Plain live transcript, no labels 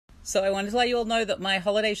So I wanted to let you all know that my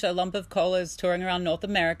holiday show Lump of Cola is touring around North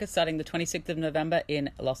America starting the 26th of November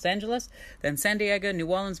in Los Angeles, then San Diego, New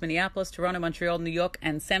Orleans, Minneapolis, Toronto, Montreal, New York,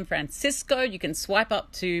 and San Francisco. You can swipe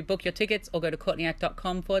up to book your tickets or go to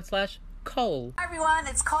courtneyact.com/Cole. Hi everyone,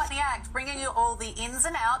 it's Courtney Act, bringing you all the ins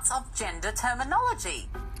and outs of gender terminology.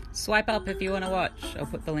 Swipe up if you want to watch. I'll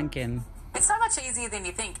put the link in. It's so much easier than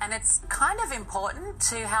you think, and it's kind of important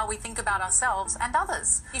to how we think about ourselves and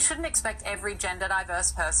others. You shouldn't expect every gender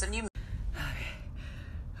diverse person you meet. Okay,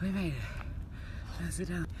 we made it. Now sit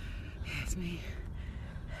down. Yeah, it's me.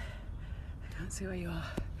 I can't see where you are.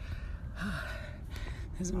 Oh,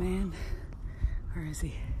 there's a man. Where is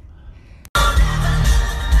he?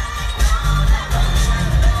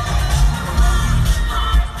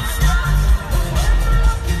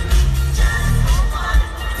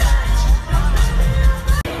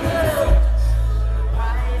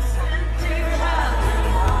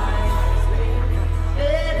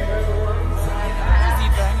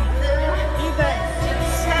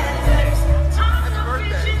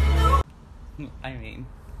 I mean,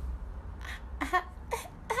 I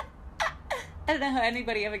don't know how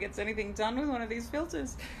anybody ever gets anything done with one of these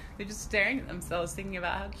filters. They're just staring at themselves, thinking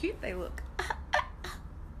about how cute they look.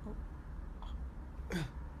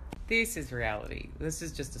 This is reality. This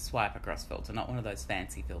is just a swipe across filter, not one of those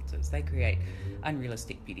fancy filters. They create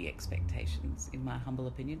unrealistic beauty expectations, in my humble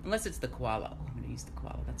opinion. Unless it's the koala. Oh, I'm going to use the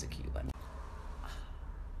koala. That's a cute one.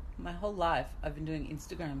 My whole life, I've been doing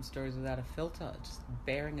Instagram stories without a filter, just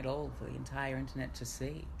bearing it all for the entire internet to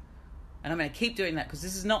see. And I'm going to keep doing that because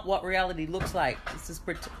this is not what reality looks like. This is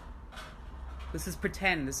pretend.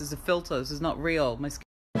 This is a filter. This is not real.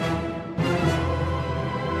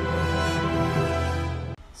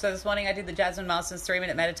 So this morning I did the Jasmine Marston's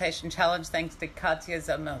 3-minute meditation challenge thanks to Katya's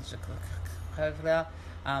on my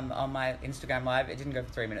Instagram Live. It didn't go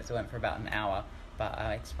for 3 minutes. It went for about an hour. But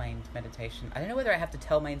I explained meditation. I don't know whether I have to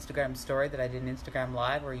tell my Instagram story that I did an Instagram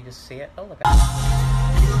Live or you just see it. Oh, look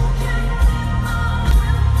at it.